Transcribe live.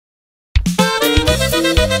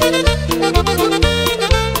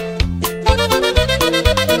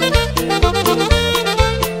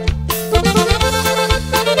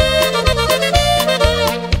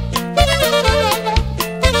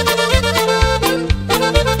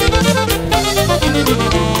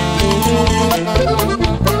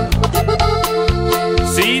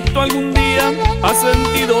Si tú algún día has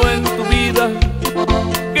sentido en tu vida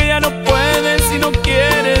que ya no puedes y no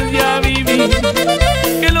quieres ya vivir,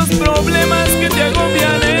 que los problemas que te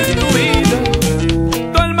agobian en tu vida,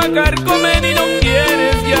 tu alma carcomen y no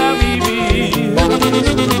quieres ya vivir.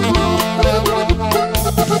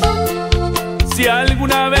 Si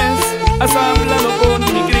alguna vez has hablado con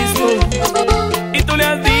mi Cristo y tú le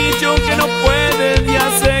has dicho que no puedes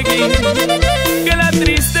ya seguir, que la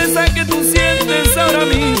tristeza que tú sientes ahora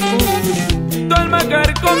mismo, tu alma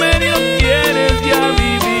carcomen y no quieres ya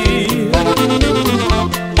vivir,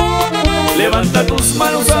 levanta tus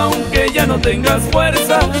manos aunque ya no tengas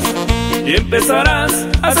fuerzas y empezarás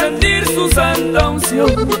a sentir su santa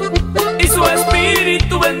unción, y su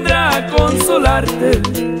espíritu vendrá a consolarte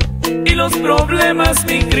y los problemas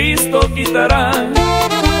mi Cristo quitará.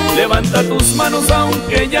 Levanta tus manos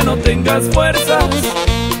aunque ya no tengas fuerzas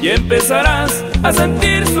y empezarás a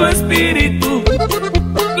sentir su espíritu.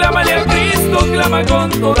 Clámale a Cristo, clama con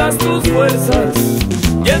todas tus fuerzas,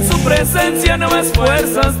 y en su presencia nuevas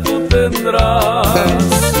fuerzas tú tendrás.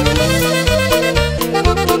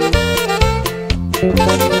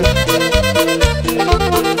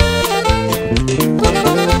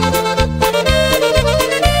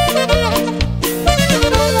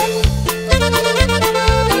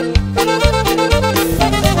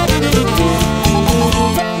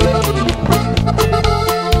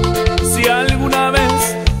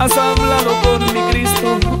 Has hablado con mi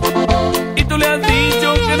Cristo y tú le has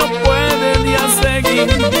dicho que no puedes ya seguir,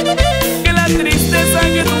 que la tristeza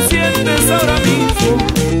que tú sientes ahora mismo,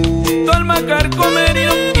 tu alma carcomen y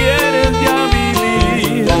no quieres ya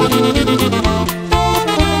vivir.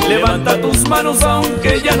 Levanta tus manos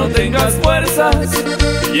aunque ya no tengas fuerzas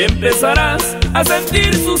y empezarás a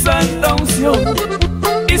sentir su santa unción,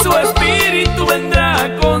 y su espíritu vendrá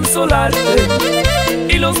a consolarte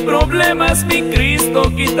y los problemas mi Cristo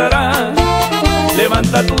quitará.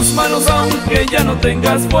 Levanta tus manos aunque ya no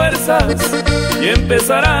tengas fuerzas y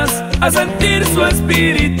empezarás a sentir su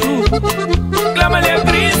espíritu. Clámale a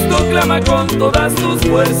Cristo, clama con todas tus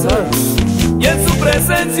fuerzas, y en su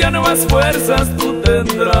presencia nuevas fuerzas tú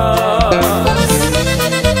tendrás.